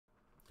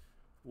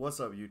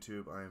What's up,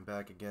 YouTube? I am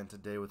back again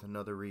today with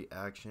another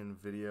reaction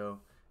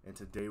video, and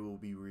today we'll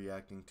be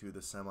reacting to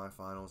the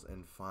semifinals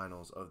and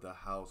finals of the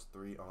House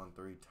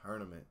 3-on-3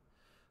 tournament.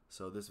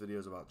 So this video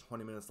is about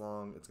 20 minutes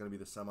long. It's going to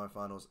be the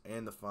semifinals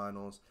and the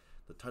finals.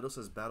 The title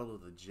says Battle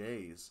of the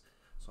Jays,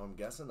 so I'm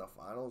guessing the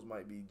finals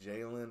might be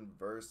Jalen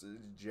versus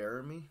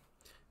Jeremy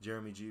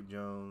Jeep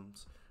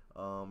Jones.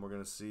 We're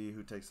going to see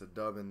who takes the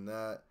dub in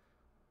that.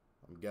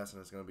 I'm guessing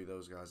it's going to be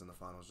those guys in the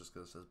finals just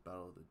because it says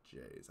Battle of the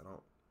Jays.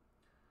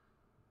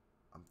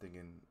 I'm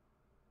thinking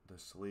the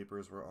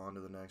sleepers were on to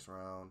the next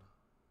round.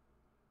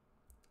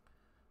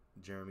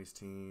 Jeremy's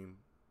team,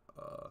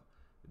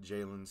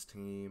 Jalen's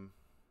team.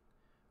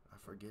 I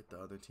forget the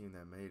other team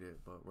that made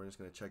it, but we're just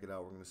going to check it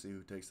out. We're going to see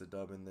who takes the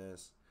dub in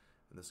this.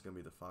 And this is going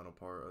to be the final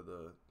part of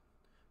the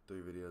 3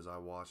 videos I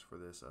watched for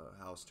this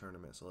house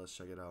tournament. So let's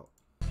check it out.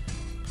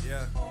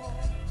 Yeah.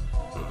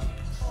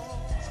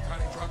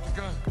 Connie dropped the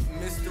gun.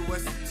 Mr.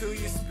 Weston 2,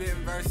 you spin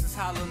versus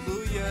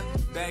Hallelujah.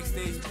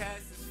 Backstage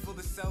passes full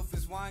of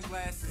selfish wine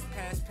glasses.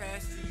 Pass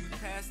past you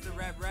past the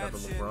rap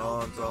shit.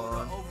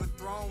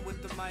 Overthrown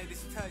with the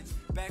Midas touch.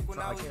 Back when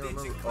I was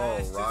ditching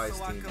class just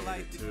so I could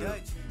light the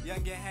Dutch. Young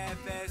and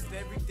half-assed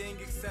everything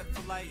except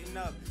for lighting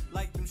up.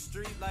 Like them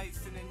street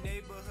lights in the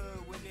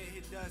neighborhood when it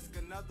hit dusk.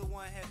 Another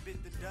one had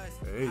bit the dust.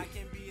 Hey. I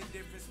can be in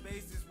different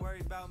spaces,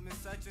 worried about Miss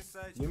Such and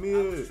Such. Give me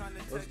I was it. trying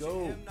to Let's touch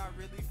go. him, not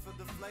really for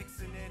the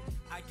flexing it.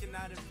 I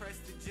cannot impress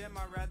the gym,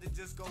 I'd rather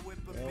just go whip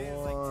a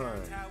Benz like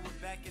Terrence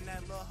Howard back in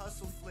that little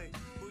hustle flick.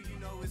 Who you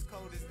know as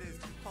cold as this?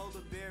 Polar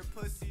bear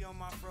pussy on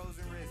my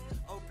frozen wrist.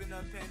 Open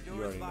up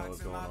Pandora's box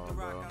and lock the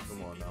rock. I'm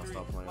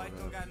CP3. White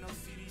don't got no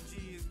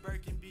CDG. It's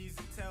Birkin Bees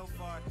and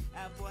Telfar.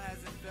 Apple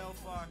hasn't fell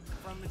far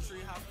from a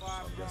tree. How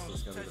far I've grown.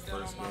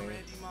 Touchdown on my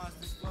Randy Moss.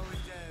 This flow is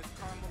jazz.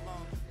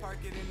 Carmelone.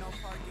 Park it in no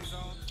parking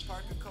zone.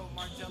 Parker coat,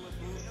 Margiela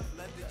boot.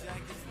 Leather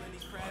jackets,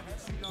 Lenny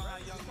Kravitz. You know how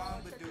young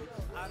Mamba do.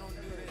 I don't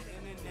do the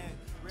internet.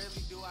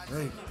 Rarely do I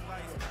take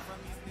advice from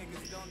these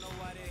niggas. Don't know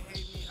why they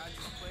hate me. I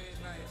just play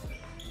it nice.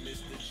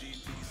 Mr.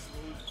 GP,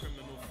 smooth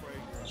criminal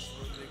fragrance.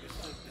 Little nigga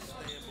shook the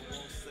stand but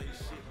won't say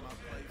shit. My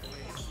play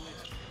ain't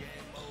switch.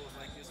 Game mode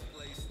like it's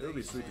PlayStation. It would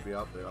be sweet to be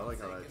out there. I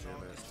like how that gym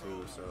is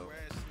too. So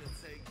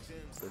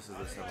this is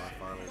the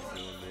semifinals,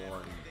 Team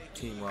 1,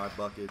 Team Rod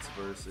Buckets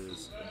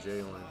versus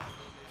Jalen.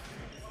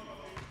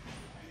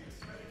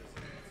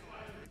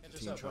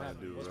 Team trying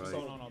to do What's right.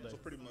 going on all day? So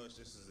pretty much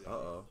this is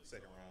the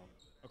second round.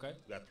 Okay.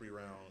 We got 3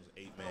 rounds,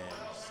 8-man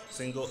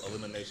single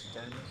elimination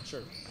tournament.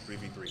 Sure.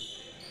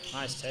 3v3.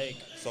 Nice take.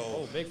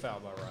 So big foul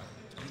by Ryan.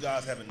 You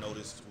guys haven't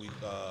noticed we've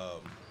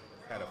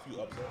had a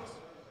few upsets.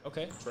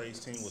 Okay. Trey's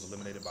team was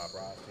eliminated by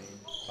Brad's team.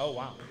 Oh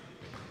wow.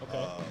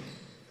 Okay.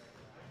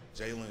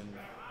 Jalen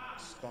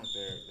skunked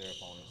their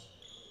opponents.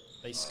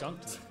 They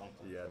skunked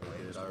me. Yeah,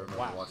 they did. I remember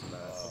watching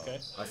that. Okay.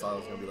 I thought it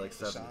was gonna be like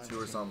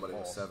 7-2 or something, but it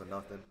was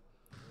 7-0.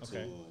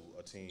 Okay. To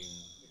a team,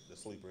 the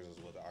sleepers is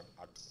what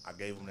I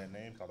gave them that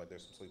name because like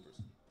there's some sleepers.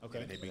 Okay.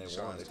 And they beat They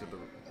the won. Shines They team.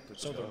 took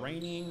So the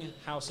reigning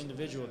house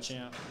individual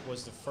champ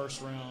was the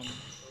first round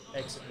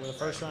exit. Well, the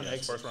first round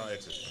exit. First round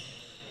exit.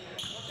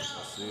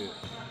 I see it.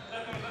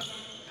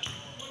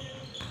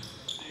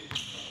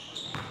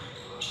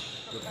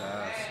 Good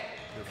pass.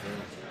 Good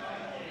finish.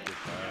 Good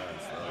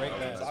pass. Great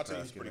pass. I'll tell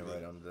you he's pretty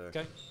good. Right under there.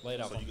 Okay. Lay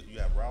it out. So you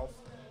have Ralph.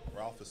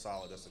 Ralph is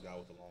solid. That's the guy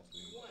with the long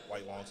sleeve,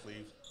 white long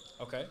sleeve.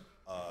 Okay.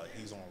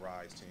 He's on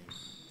Rye's team.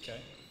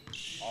 Okay.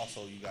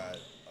 Also, you got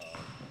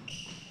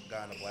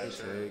guy in the black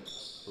shirt.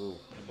 Ooh.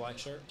 The black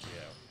shirt.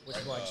 Yeah.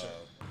 Which black shirt?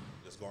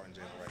 That's guarding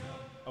Jalen right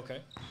now.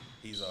 Okay.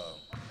 He's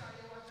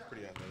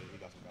pretty athletic. He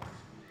got some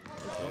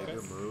balance. Okay,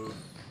 good move.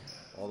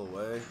 All the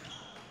way.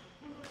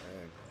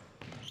 Dang.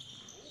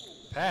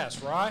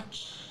 Pass, Rye.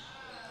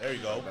 There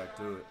you go. Back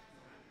to it.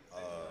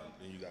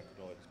 Then you got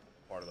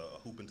part of the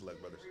Hoop Intellect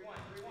brothers.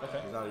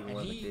 Okay. He's not even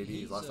wearing the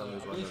KDs. Last time he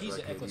was wearing he's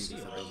the an KDs, he Ecclesia,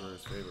 said right? those were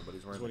his favorite, but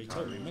he's wearing That's what the he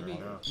told me. Kyries Maybe,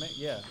 right now.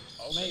 yeah.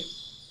 Maybe,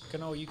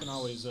 Kano, you can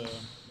always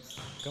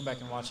come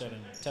back and watch that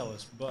and tell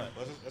us. But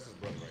That's his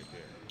brother right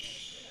there.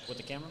 with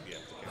the camera? Yeah.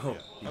 Oh,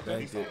 he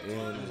banked it in.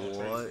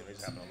 What? They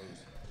just happen to lose.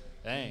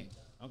 Dang.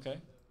 Okay.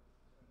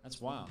 That's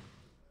wild.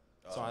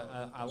 So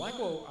I like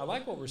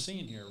what we're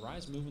seeing here.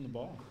 Rye's moving the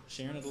ball,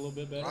 sharing it a little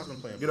bit better. Rye's been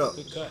playing. Get up.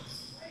 Good cut.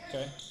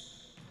 Okay.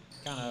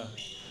 Kind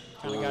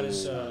of got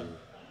his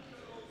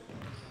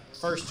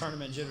first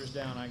tournament jitters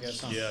down, I guess.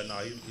 Huh? Yeah, no,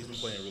 he's been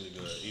playing really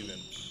good.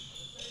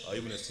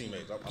 Even his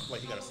teammates. I feel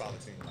like he got a solid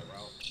team like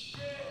Ralph.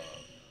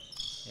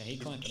 Yeah, he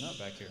clamping up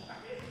back here.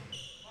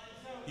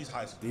 He's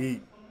high school.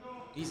 Deep.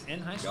 He's in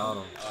high school. Got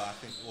him. I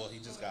think. Well, he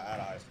just got out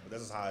of high school, but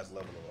that's his highest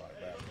level of like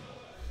basketball.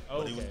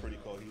 Oh, But he was pretty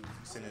cool. He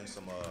sent in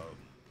some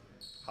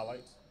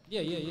highlights.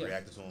 Yeah.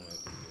 Reacted to him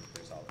and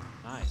pretty solid.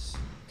 Nice.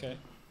 Okay.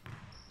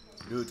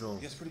 Do it to him.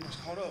 He gets pretty much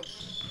caught up.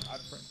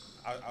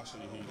 I'll show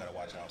you who you got to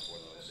watch out for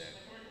though today.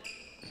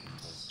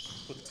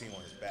 Put the team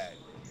on his back.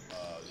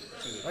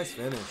 Nice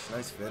finish.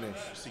 Nice finish.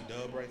 You see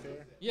Dub right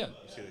there? Yeah.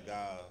 You see the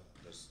guy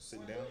that's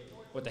sitting down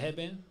With the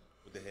headband?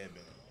 with the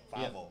headband.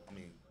 Yeah. 5-0. I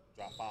mean,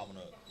 drop 5 on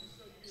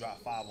the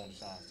drop 5 on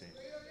Deshaun's team.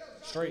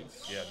 Straight.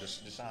 Yeah,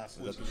 Deshaun Is that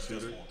switched. the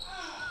shooter?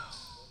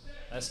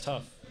 That's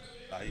tough.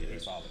 Nah,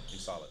 he's solid.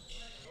 He's solid.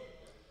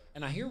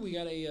 And I hear we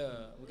got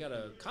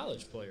a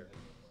college player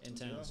in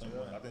town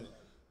somewhere. I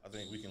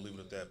think we can leave it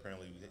at that.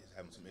 Apparently, he's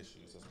having some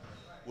issues.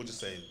 We'll just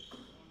say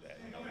that.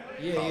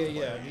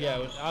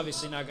 Yeah.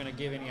 Obviously, not going to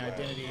give any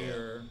identity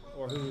or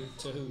who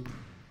to who,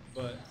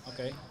 but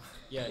okay.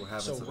 Yeah.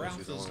 So Ralph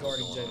is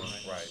guarding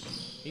Jalen. Right.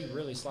 He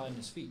really sliding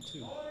his feet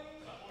too.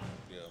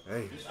 Yeah.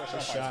 Hey. He's fresh out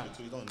of high school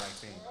too. He's only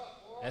 19.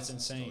 That's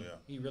insane. So, yeah.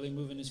 He really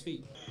moving his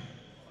feet.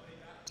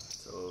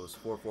 So it was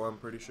 4-4, I'm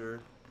pretty sure.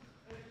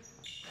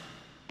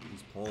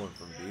 He's pulling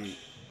from deep.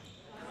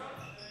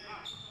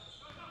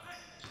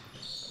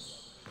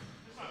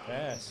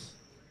 Pass.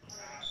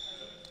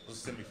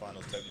 Those are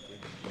semifinals technically.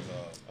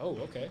 Oh,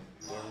 okay.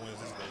 Whoever wins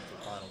this goes to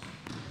the finals.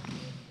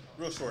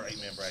 Real short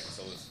 8-man bracket,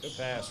 so it's Good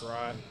pass,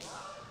 Rod.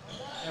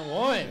 And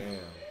one.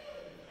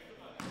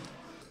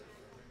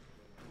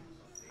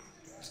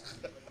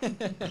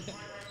 Damn.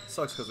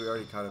 Sucks because we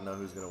already kind of know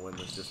who's going to win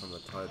this just from the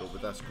title,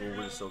 but that's cool.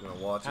 We're still going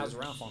to watch How's it.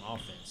 Ralph on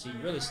offense? He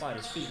really slide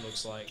his feet,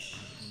 looks like,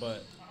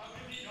 but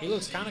he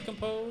looks kind of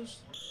composed,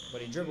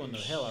 but he dribbling the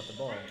hell out the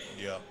ball.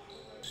 yeah.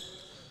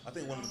 I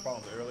think one of the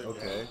problems earlier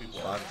Okay, people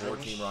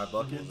 5-4 team Rye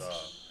Buckets.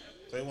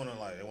 So they want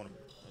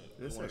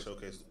to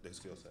showcase their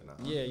skill set. Nah.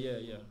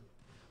 Yeah.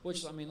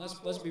 Which, I mean,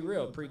 let's be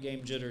real.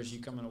 Pre-game jitters, you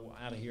coming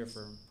out of here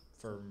for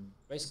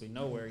basically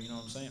nowhere. You know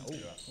what I'm saying? Oh,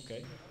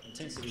 okay.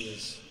 Intensity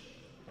is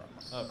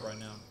up right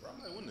now.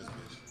 I might win this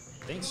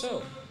bitch. Think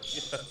so.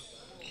 Yeah.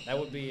 That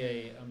would be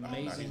a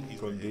amazing.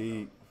 From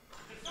deep.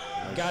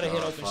 You gotta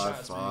hit open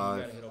shots, man. You 5-5.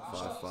 gotta hit open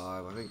shots.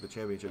 5-5. I think the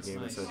championship game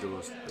That's it said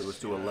it was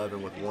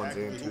 2-11 with ones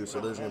and twos,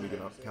 so there's going to be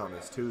counting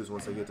as twos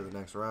once they get to the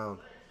next round.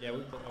 Yeah,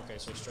 okay,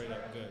 so straight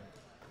up good.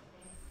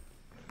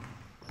 Oh,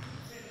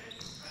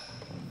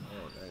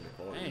 dang, the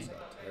quality Dang. just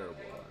got terrible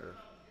out here.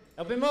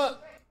 Help him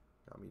up.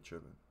 Got me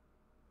tripping.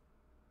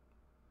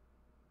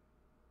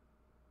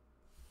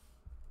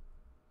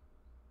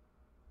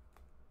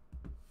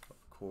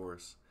 Of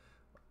course,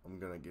 I'm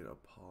going to get a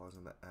pause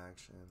in the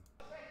action.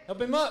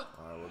 Help him up.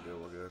 All right,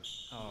 we're good.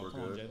 Oh, We're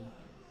come on, good. Jaden.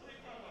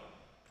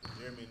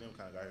 Jeremy and them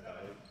kind of got here kind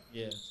of late.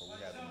 Yeah. So we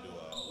had them do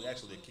we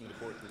actually did King of the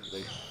Court.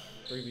 They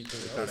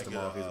 3v2. pissed him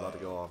off. He's about to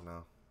go off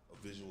now.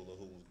 a visual of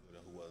who was good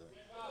and who wasn't.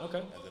 Okay.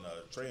 And then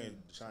Trey and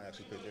Deshaun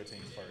actually picked their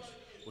teams first,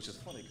 which is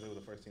funny because they were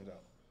the first teams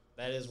out.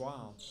 That is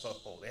wild. So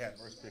they had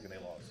first pick and they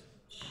lost.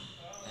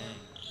 Dang.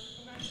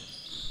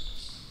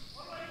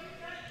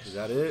 Is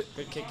that it?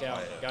 Good kick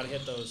out. Gotta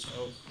hit those.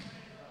 Oh,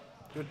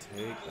 Good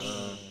take.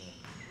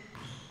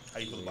 How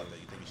you feel about that?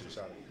 You think you should have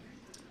shot it?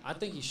 I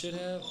think he should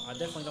have. I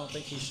definitely don't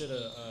think he should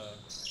have.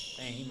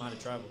 Dang, he might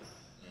have traveled.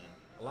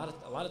 A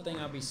lot of thing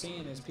I'll be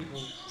seeing is people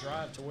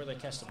drive to where they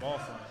catch the ball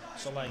from.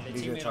 So like they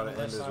He's gonna teammate try on to the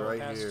left end this side will right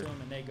pass here. to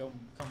him, and they come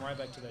right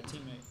back to their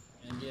teammate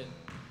and get,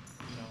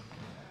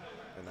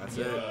 And that's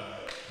get, it.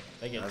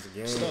 they get That's a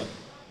game. stuck.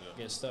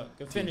 Get stuck.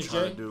 Good Team finish,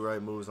 trying Jay. to do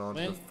right moves on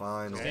to Win. the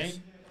finals.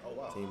 Game. Oh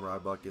wow. Team Rye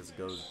Buckets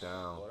goes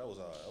down. Oh, that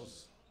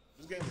was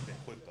this game has been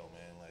quick though,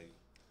 man. Like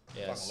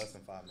Yes. talking less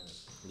than 5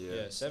 minutes.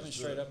 Yeah, 7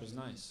 straight up is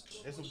nice.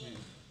 This will be.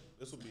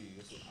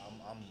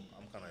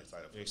 I'm kind of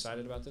excited. You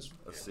excited about this one?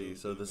 Let's see.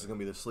 So this is gonna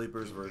be the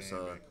sleepers versus.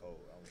 Cold. I'm gonna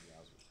be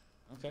honest with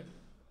you. Okay.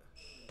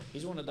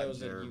 He's one of those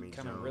that you Jeremy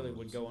kind of really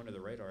would Jones. go under the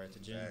radar at the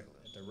gym, Exactly.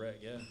 at the rec.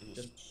 Yeah. He was-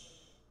 Just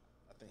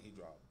I think he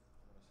dropped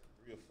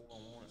 3 or 4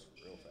 on Lawrence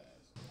real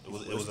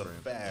fast. It was a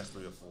fast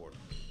 3 or 4.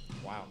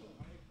 wow.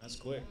 That's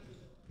quick.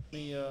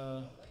 Me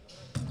Oh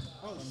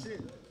shit.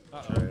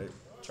 uh-oh. All right.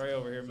 Trey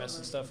over here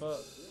messing stuff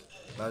up.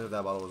 Imagine if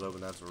that bottle was open.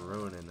 That's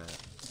ruining that.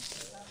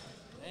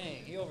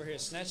 Dang, he over here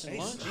snatching He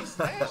lunch.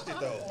 smashed it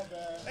though.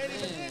 Ain't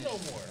even did no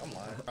more. I'm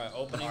lying. All right,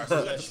 opening All right, so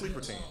that's the possession. sleeper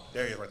team.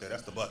 There he is right there.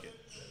 That's the bucket.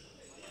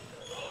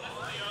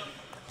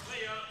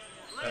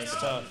 That's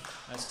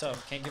tough. That's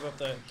tough. Can't give up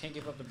the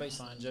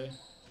baseline, Jay.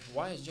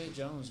 Why is Jay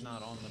Jones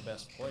not on the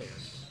best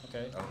players?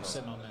 Okay, I don't know.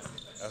 sitting on that.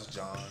 That's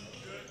John.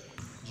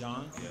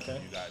 John. Yeah,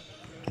 Okay. you got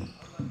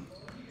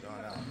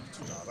John Allen.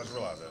 2 Johns. I just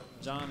realized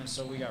that. John, and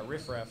so we got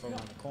Riff Raff over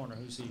in the corner.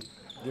 Who's he?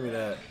 Give me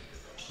that.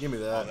 Give me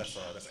Oh, that. that's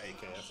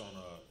AK. That's on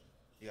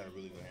he got a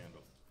really good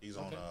handle. He's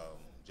on Okay.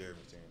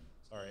 Jeremy's team.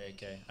 Sorry,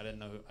 AK. I didn't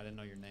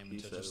know your name He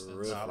until said just then.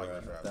 riff I like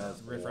raff. Riff Raff.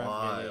 That's Riff Raff,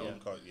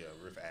 wild. yeah.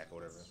 Riff Ack or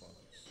whatever.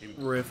 That's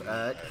one. Riff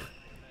Ack.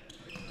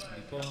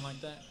 You pulling like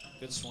that?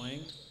 Good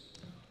swing.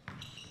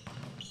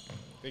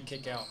 Good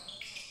kick out.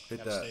 Hit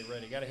Gotta that. stay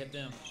ready. Gotta hit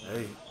them.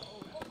 Hey.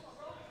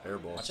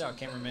 Airball. Watch out,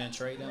 cameraman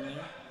Trey down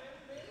there.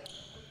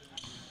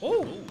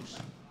 Oh!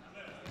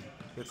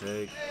 Good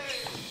take.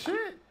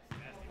 Shit!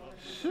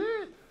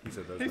 Shit! He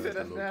said He said that's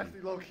that's low-key. nasty,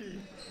 low key.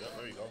 Yep,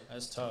 there you go.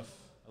 That's tough.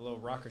 A little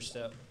rocker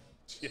step.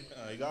 Yeah,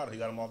 he got it. He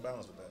got him off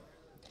balance with that.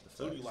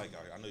 So who do you like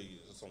out here? I know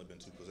it's only been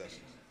 2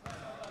 possessions.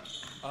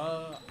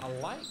 I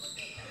like.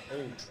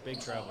 Oh,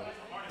 big travel.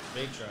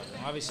 Big travel.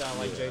 Obviously, I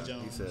like Jay He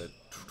Jones. said,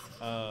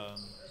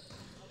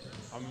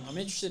 I'm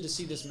interested to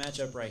see this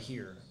matchup right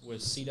here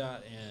with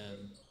C-Dot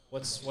and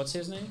what's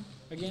his name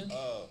again?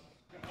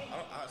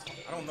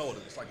 I don't know what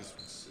it's like.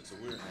 It's a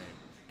weird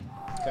name.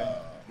 Okay.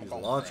 he's I'll call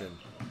him launching.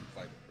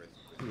 Fran.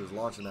 Like, He was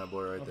launching that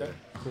boy right Okay. there.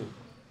 Cool.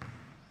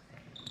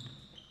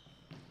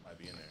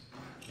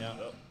 Yeah.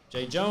 Yep.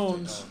 Jay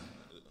Jones,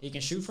 he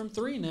can shoot from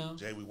 3 now.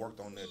 Jay, we worked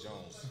on that,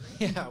 Jones.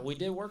 Yeah, we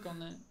did work on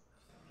that.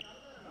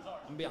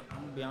 I'm gonna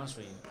be honest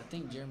with you. I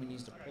think Jeremy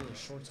needs to pull his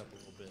shorts up a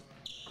little bit.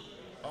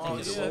 I think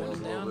he's slowing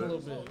him down a little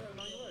bit.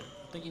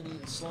 I think he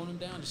needs to slow him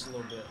down just a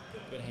little bit.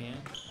 Good hand.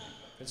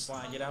 Good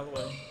slide. Get out of the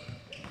way.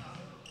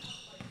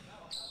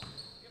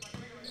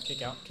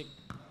 Kick out. Kick.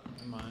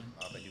 In mind.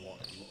 I think he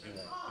won't.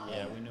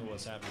 Yeah, we knew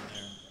what's happening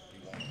there. He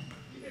won't.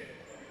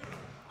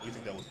 You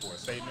think that was for a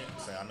statement?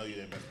 Saying, I know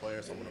you're the best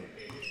player, so I'm going to...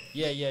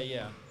 Yeah.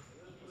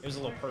 It was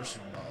a little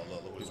personal.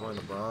 He's wearing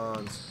the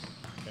bronze.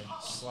 Okay,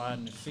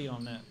 sliding the feet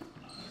on that.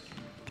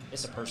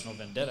 It's a personal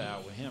vendetta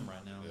out with him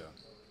right now. Yeah.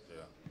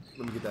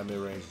 Let me get that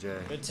mid-range, Jay.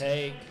 Good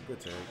take. Good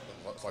take.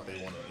 Looks like they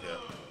wanted,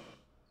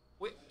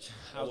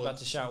 I was about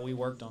to shout, we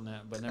worked on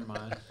that, but never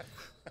mind.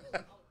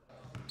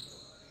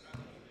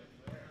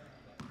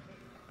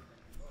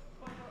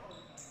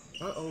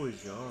 I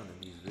always yawn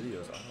in these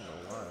videos. I don't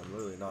know why. I'm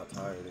literally not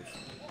tired. It's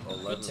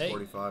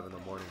 11:45 in the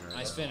morning right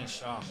Nice now.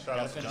 finish. Oh, Shout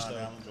gotta out to finish John though.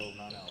 Allen, drove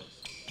 9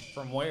 hours.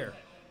 From where?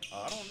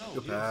 I don't know.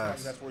 Good He was pass.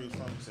 from, that's where he was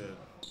from. He said...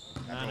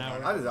 9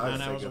 hours. I just 9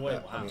 say hours good away.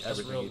 pass. I mean, That's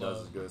everything real he does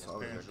love. is good, so I'm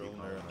Parents going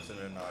drove to there. keep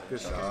Sitting there nodding.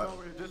 Good shot.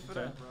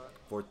 Okay.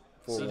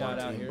 4-1 out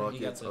team here. He got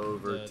buckets the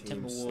over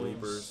team Timberwolves.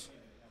 sleepers.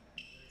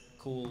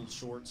 Cool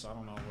shorts. I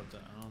don't know what the.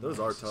 I don't Those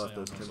know are what to tough, say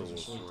those on Timberwolves Those are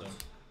sweet, shorts.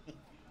 though.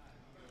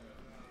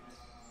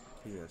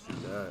 He gonna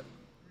shoot that.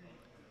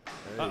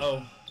 Hey.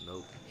 Uh-oh.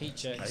 Nope. Heat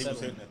check. He was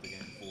Settle. hitting at the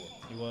game before.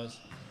 He was.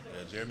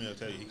 Yeah, Jeremy will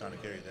tell you he kind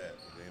of carried that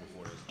the game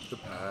before this.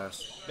 Good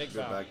pass. Big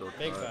Good foul. backdoor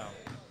Big cut. foul.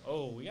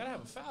 Oh, we gotta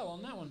have a foul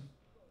on that one.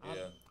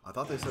 Yeah. I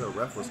thought they said a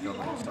ref was coming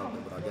or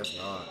something, but I guess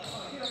not.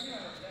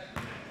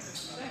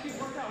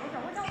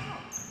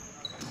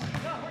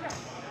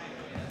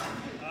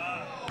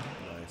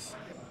 Nice.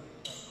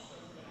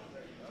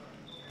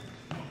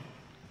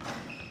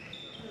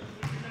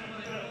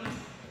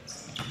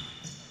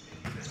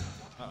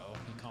 Uh-oh,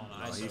 he calling No,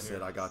 ISO he here.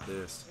 said, I got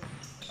this.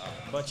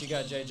 But you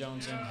got Jay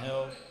Jones in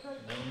hell.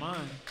 Never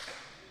mind.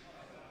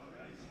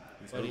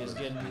 He's But he's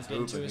hooping. getting He's to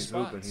hooping. his He's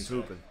hooping. spots. He's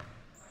hooping.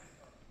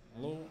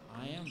 Hello,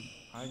 I am.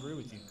 I agree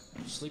with you.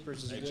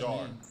 Sleepers is a Hey, good Jar.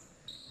 man.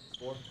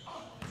 Score.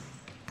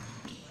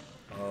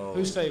 Oh.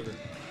 Who's favored?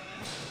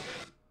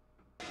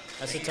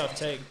 That's a tough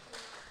take.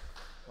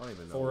 I don't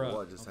even know 4 up,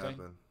 what just okay.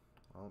 happened.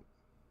 Oh,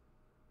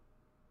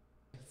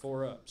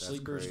 4 up. that's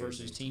Sleepers crazy.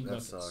 versus team That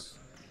buckets. sucks.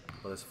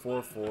 But it's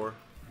 4-4.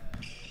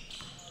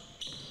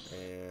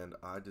 And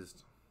I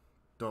just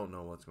don't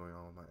know what's going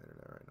on with my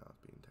internet right now. It's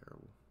being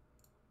terrible.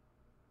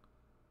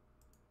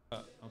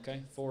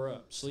 Okay, 4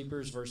 up.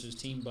 Sleepers versus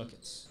team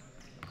buckets.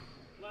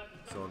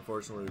 So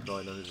unfortunately, we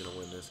probably know who's going to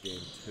win this game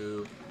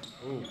too.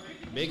 Ooh,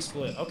 big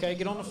split. Okay,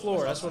 get on the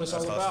floor. That's what it's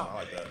all That's awesome. I about.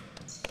 like that.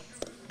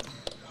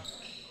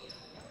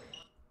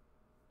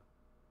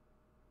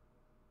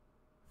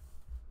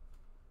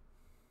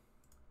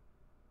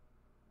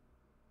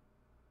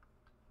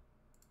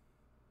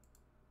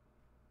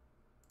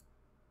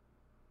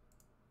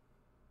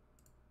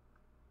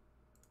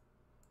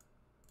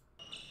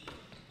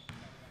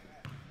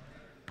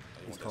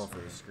 He's calling for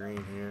the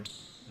screen here.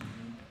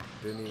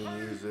 Didn't even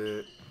use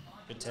it.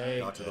 Good take.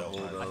 Got to the hold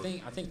I up.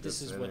 think this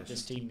Good is what finish.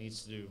 this team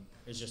needs to do.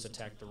 Is just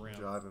attack the rim.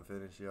 Drive and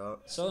finish,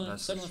 yup. Settling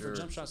That's for for sure.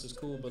 jump shots is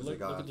cool, but 'Cause they look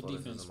got at the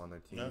athleticism defense. on their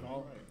team.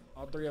 No,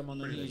 All 3 of them on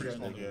their knees right They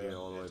now. can get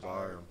all the way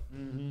by him.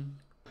 Mm-hmm.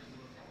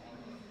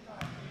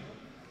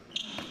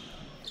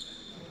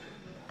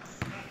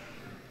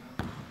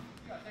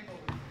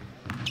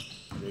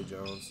 Jay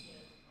Jones,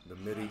 the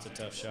midi. It's a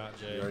tough shot,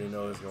 You Jay. already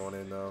know it's going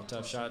in though.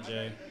 Tough shot,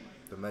 Jay.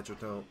 The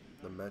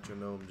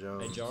metronome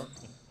Jones. Hey, Jar.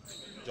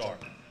 Jar.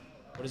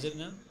 What is it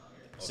now?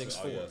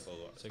 6'4". Oh, yeah, so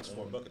 6'4".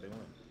 6-4 bucket, they win.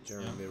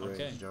 Jeremy Yeah,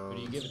 mid-range okay. Jones. Who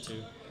do you give it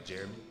to?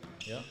 Jeremy.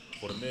 Yeah.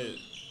 For the mid.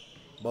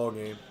 Ball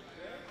game.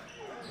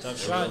 Tough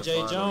shot,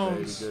 Jay Final, baby.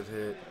 Jones. Good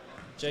hit.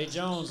 Jay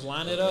Jones,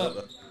 line it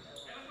up.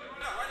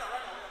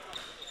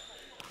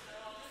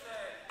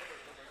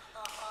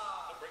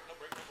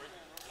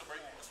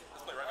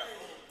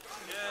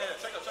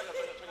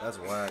 That's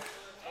whack.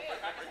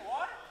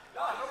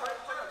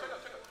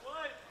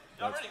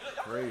 That's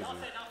crazy.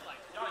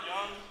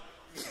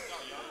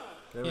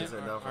 They Yeah, would say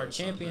no for our a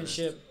Sunday.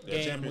 championship Yeah,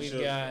 game, championship.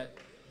 we've got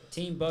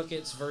Team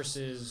Buckets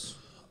versus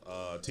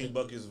Team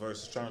Buckets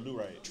versus Trying to Do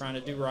Right. Trying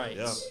to Do Right.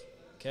 Yeah.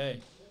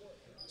 Okay.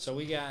 So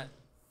we got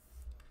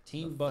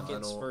Team The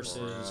Buckets final versus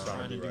round.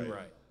 Trying to Do Right.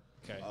 Right.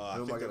 Okay. I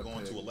Who am think I they're gonna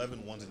going pick? to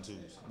 11 ones and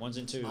twos. Ones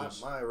and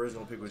twos. My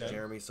original pick was Okay.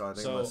 Jeremy, so I think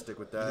So- I'm gonna stick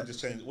with You that. can just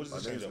change. What does I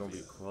this think change it's up gonna for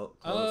be you?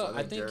 close.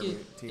 I think Jeremy,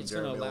 it's Team going to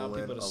Jeremy allow will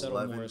people win to settle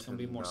more. 11 It's going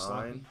to be more 9.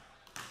 sloppy.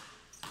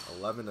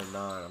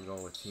 11-9. I'm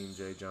going with Team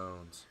Jay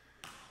Jones.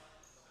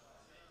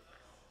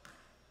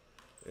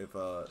 If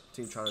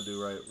Team Trying to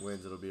Do Right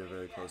wins, it'll be a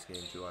very close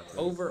game too. I think.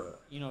 Over,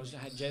 but you know,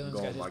 Jalen's going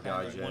got his my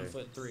guy, pattern Jay.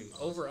 1'3".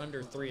 Over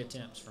under 3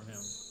 attempts from him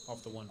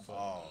off the 1 foot.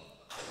 Oh,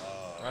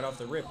 Right off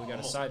the rip, we got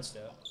a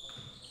sidestep.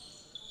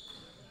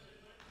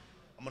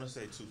 I'm gonna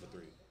say 2 for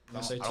 3. You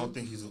gonna say I don't two?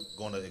 think he's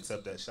going to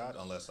accept that shot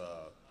unless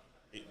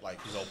he's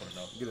open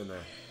enough. get in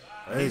there.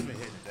 He's Hey, been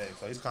hitting today,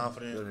 so he's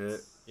confident. good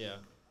hit. Yeah.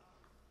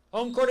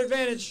 Home court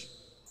advantage.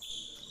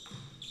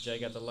 Jay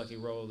got the lucky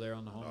roll there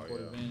on the home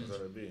court advantage. That's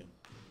how it be.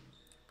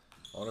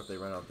 I wonder if they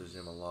rent out the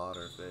gym a lot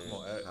or if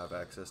they have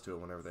access to it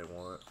whenever they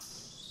want.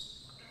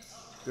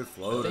 Good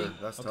floater.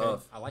 That's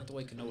tough. I like the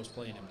way Kanoa's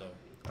playing him though.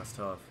 That's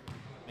tough.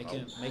 Make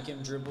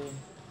him dribble,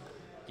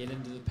 get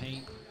into the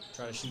paint,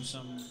 try to shoot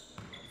something.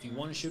 If you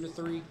want to shoot a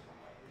 3,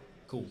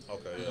 cool.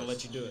 Okay, We're gonna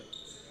let you do it.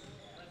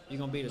 You're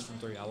gonna beat us from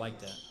 3. I like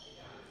that.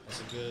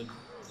 That's a good.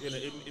 Yeah,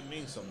 it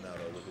means something now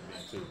though with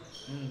it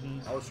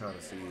being 2. I was trying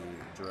to see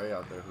Dre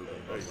out there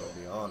hooping, but to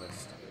be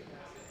honest.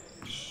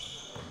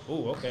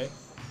 Ooh, okay.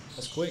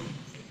 That's quick.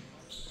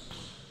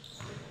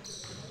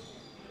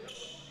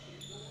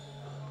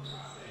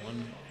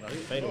 One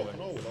fadeaway.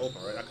 Kanoa was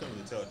open, right? I couldn't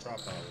really tell Trop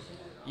was in.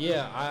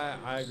 Yeah,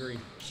 I agree.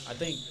 I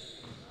think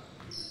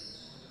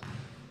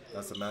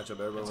That's the matchup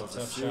everyone wants to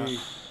tough see.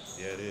 shot.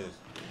 Yeah, it is.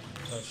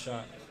 Tough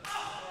shot.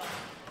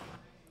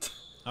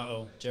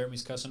 Uh-oh,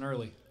 Jeremy's cussing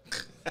early.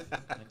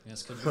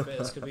 This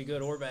could be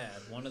good or bad.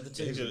 One of the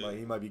two.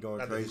 He might be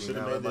going crazy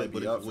now. It might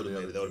be up for the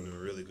other That would have team. been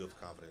really good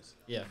for confidence.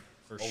 Yeah,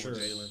 for Over sure.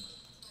 Jalen.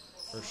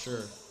 For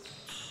sure.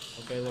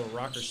 Okay, a little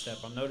rocker step.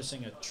 I'm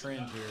noticing a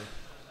trend here.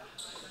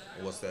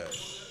 What's that?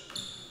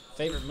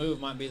 Favorite move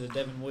might be the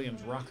Devin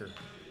Williams rocker.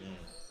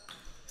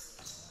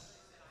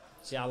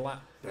 See, I like.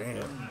 Damn.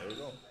 There we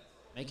go.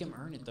 Make him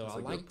earn it though. That's I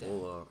a like good that.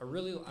 pull-up.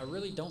 I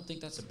really don't think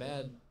that's a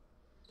bad.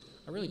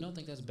 I really don't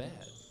think that's bad.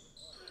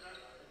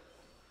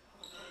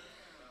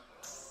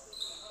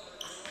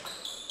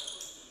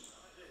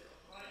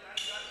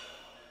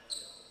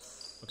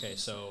 Okay,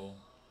 so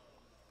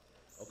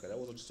Okay, that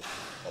wasn't just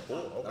a pull.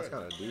 Okay. That's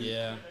kind of deep.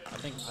 yeah, I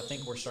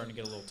think we're starting to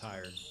get a little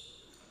tired.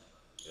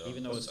 Yeah.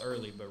 Even though it's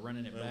early, but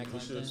running it Man, back we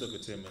like should have that. took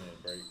a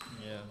 10-minute break.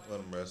 Yeah. Let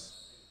him rest.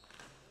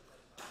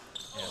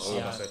 Yeah, Oh, see,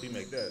 I said if he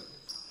make that.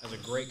 that's a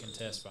great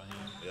contest by him.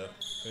 Yeah.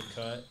 Good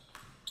cut.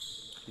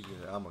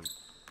 I'm going to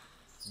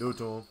do it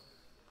to him.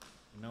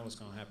 You know what's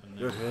gonna happen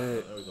there. Good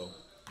hit. There we go.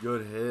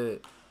 Good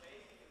hit.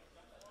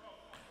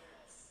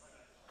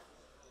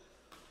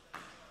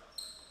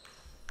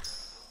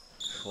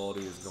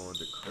 Quality is going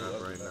to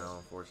crap right now,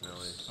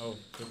 unfortunately. Oh,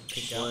 good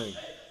kick out. Swing.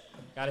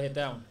 Gotta hit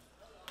that one.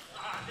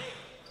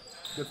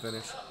 Good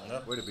finish.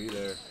 Yep. Way to be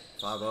there.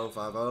 5-0,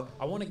 5-0.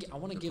 I want to give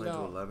playing to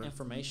out 11.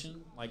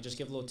 information, like just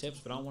give little tips,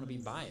 but I don't want to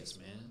be biased,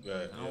 man.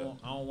 Right,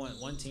 I don't want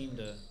one team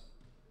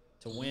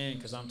to win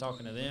because I'm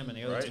talking to them and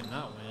the other Right. team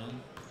not win.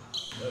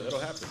 That'll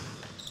happen.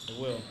 It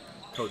will.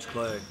 Coach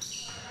Clay.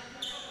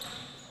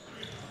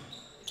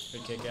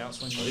 Good kick out.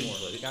 Swing Oh, one he more.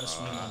 played. Got to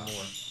swing one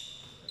more.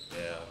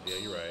 Yeah,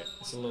 you're right.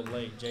 It's a little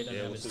late. Jay doesn't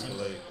Yeah, have we're his super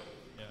tempo. late.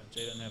 Yeah,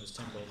 Jay doesn't have his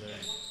tempo there.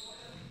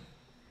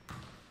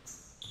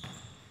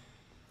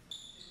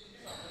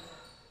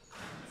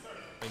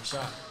 Big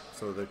shot.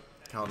 So the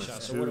count Shot.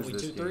 is So what are twos we,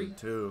 this 2-3? game.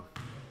 2.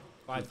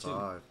 5-2.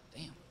 5.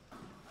 Damn.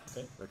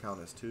 Okay. The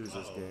count is twos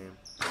this game.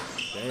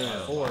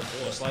 Damn. 4.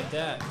 Just like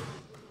that.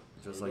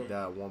 Just like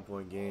that, 1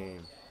 point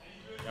game.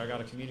 Y'all got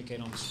to communicate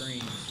on the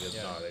screen. Yes,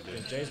 Yeah. no, they do.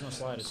 Yeah, Jay's going to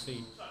slide his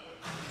feet.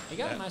 He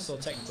got a nice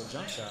little technical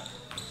jump shot.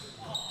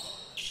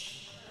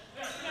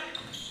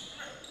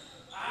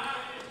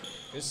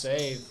 Good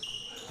save.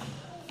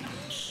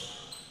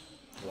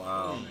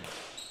 Wow.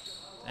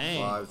 Dang.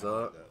 5's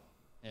up.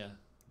 Yeah.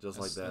 Just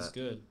like that. That's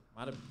good.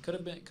 Could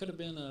have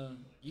been a.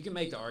 You can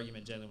make the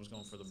argument Jalen was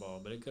going for the ball,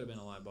 but it could have been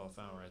a live ball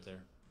foul right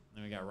there.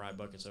 Then we got Rye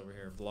Buckets over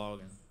here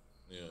vlogging.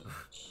 Yeah. Uh,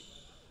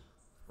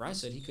 Rye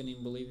said he couldn't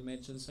even believe he made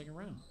it to the second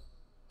round.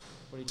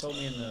 What he told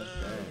me in the,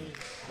 Dang.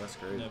 That's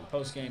in crazy. the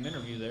post-game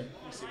interview there.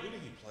 Let me see, who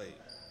did he play?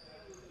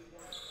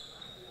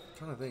 I'm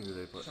trying to think who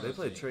they played. They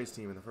played Trey's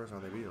team in the first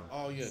round. They beat them.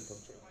 Oh, yeah,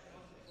 Coach Trey.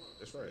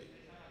 That's right.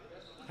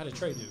 How did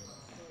Trey do?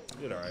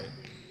 He did all right.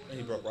 And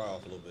he broke Rye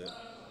off a little bit.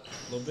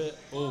 A little bit?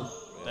 Ooh,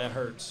 that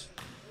hurts.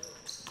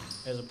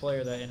 As a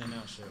player, that in and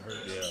out shit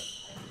hurts.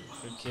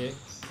 Yeah. Good kick.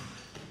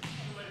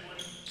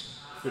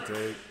 Good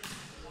take.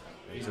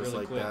 He's Just really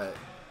like quick. that.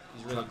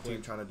 He's really Team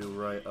quick. trying to do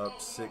right, up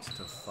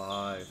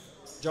 6-5.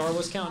 Jar,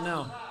 what's counting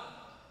now?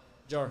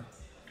 Jar.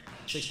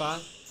 6-5?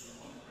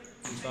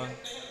 6-5.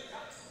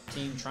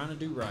 Team trying to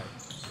do right.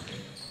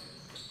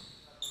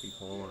 Keep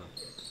pulling.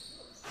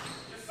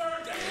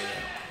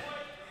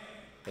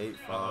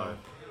 8-5.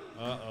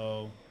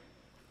 Uh-oh.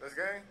 This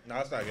game? No,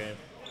 it's not a game.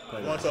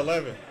 Play Going that. to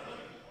 11.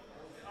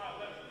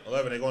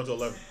 11, they're going to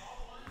 11.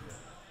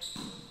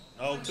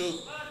 Oh, 2.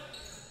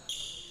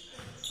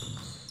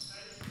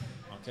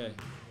 Okay.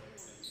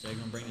 Jay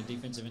gonna bring the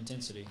defensive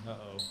intensity.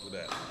 Uh-oh. Look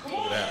at that. Look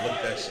at that. Look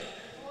at that shit.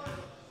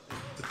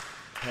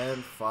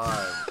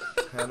 10-5.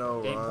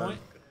 10-0 Game run. point?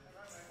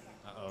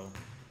 Uh-oh.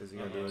 Is he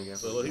going to do it again?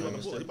 So for look, the he game?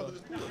 about to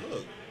just pull it.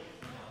 Look.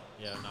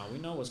 Yeah, no, we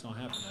know what's gonna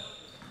happen.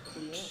 That's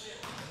what he wants.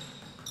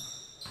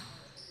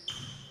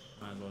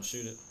 Might as well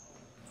shoot it.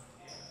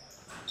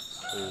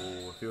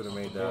 Ooh, if he would have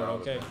made that. Board, I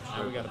would've okay. been Now we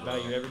tripping, gotta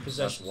value bro. every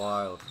possession. That's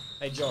wild.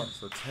 Hey, Jar.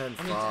 So How many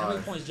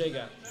 10-5. points Jay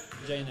got?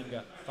 Jay and them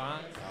got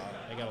 5?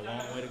 They got a long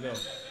way to go.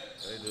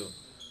 They do.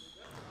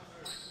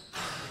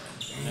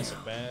 And that's a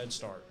bad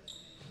start.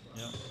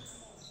 Yep.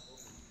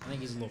 I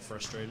think he's a little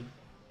frustrated.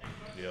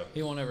 Yeah.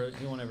 He won't ever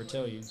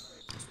tell you.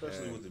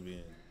 Especially with it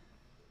being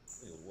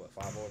It was what,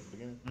 5-0 at the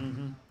beginning?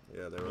 Mm-hmm.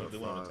 Yeah, they were They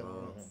at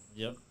 5-0.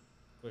 Yep.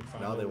 Quick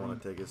 5-0 Now they run.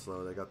 want to take it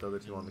slow. They got the other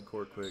two on the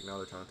court quick. Now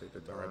they're trying to take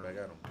their Right time. back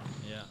at him.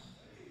 Yeah.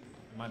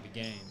 It might be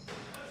game.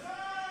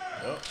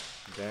 Yep.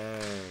 Dang.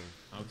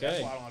 That's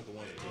Okay. why I don't like the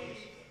ones and twos.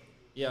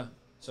 Yeah.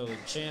 So the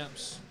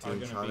champs are Team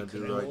going trying to to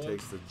be do right Canoa,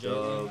 takes the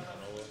Jalen, dub.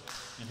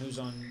 and who was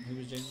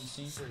Jalen's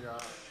team? Shit, y'all.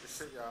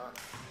 Shit, y'all.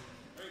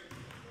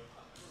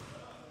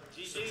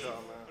 Shit,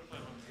 y'all,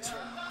 man.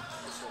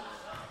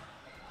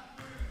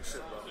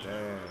 Shit, bro.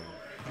 Dang.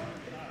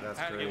 That's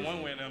I had to crazy. get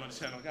one win down on the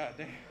channel. God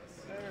damn.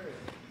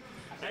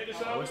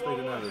 I wish they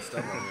didn't have this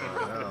stuff on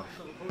here right now.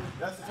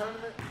 That's the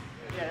tournament?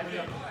 Yeah,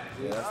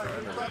 that's the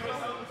end of it.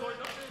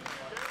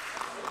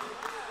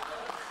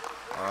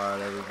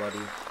 Alright, everybody.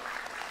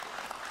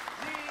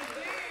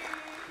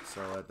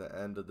 So at the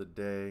end of the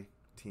day,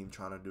 team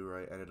trying to do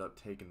right ended up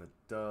taking the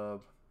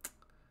dub.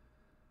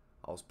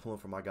 I was pulling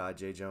for my guy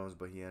Jay Jones,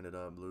 but he ended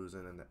up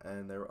losing in the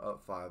end. They were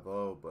up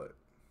 5-0, but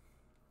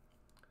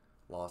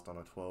lost on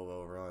a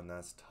 12-0 run.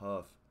 That's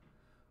tough.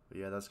 But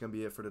yeah, that's going to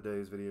be it for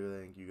today's video.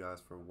 Thank you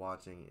guys for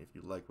watching. If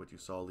you like what you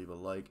saw, leave a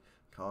like,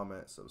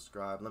 comment,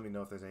 subscribe. Let me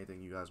know if there's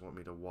anything you guys want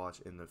me to watch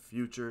in the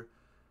future.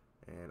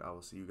 And I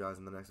will see you guys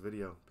in the next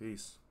video.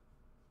 Peace.